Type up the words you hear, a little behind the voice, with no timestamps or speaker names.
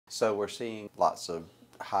So we're seeing lots of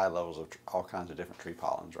high levels of all kinds of different tree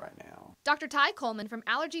pollens right now. Dr. Ty Coleman from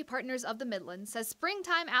Allergy Partners of the Midlands says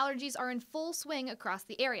springtime allergies are in full swing across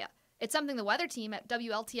the area. It's something the weather team at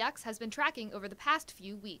WLTX has been tracking over the past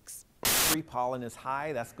few weeks. Tree pollen is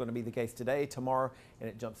high. That's going to be the case today, tomorrow, and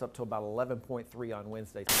it jumps up to about 11.3 on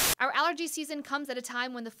Wednesday. Our allergy season comes at a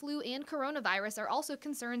time when the flu and coronavirus are also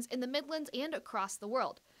concerns in the Midlands and across the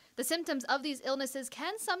world. The symptoms of these illnesses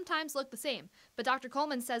can sometimes look the same, but Dr.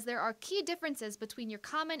 Coleman says there are key differences between your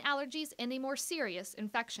common allergies and a more serious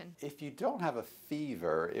infection. If you don't have a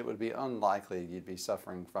fever, it would be unlikely you'd be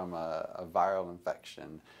suffering from a viral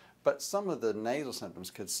infection. But some of the nasal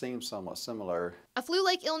symptoms could seem somewhat similar. A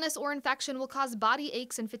flu-like illness or infection will cause body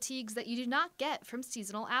aches and fatigues that you do not get from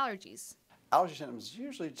seasonal allergies. Allergy symptoms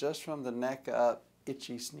usually just from the neck up,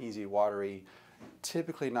 itchy, sneezy, watery,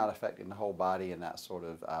 typically not affecting the whole body in that sort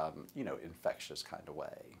of, infectious kind of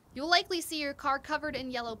way. You'll likely see your car covered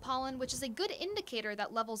in yellow pollen, which is a good indicator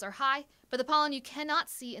that levels are high, but the pollen you cannot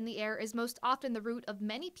see in the air is most often the root of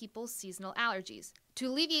many people's seasonal allergies. To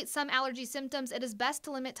alleviate some allergy symptoms, it is best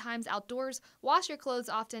to limit times outdoors, wash your clothes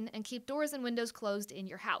often, and keep doors and windows closed in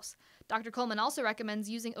your house. Dr. Coleman also recommends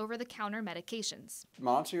using over-the-counter medications.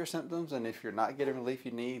 Monitor your symptoms, and if you're not getting relief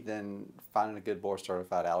you need, then finding a good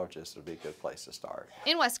board-certified allergist would be a good place to start.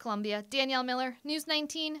 In West Columbia, Danielle Miller, News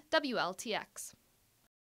 19, WLTX.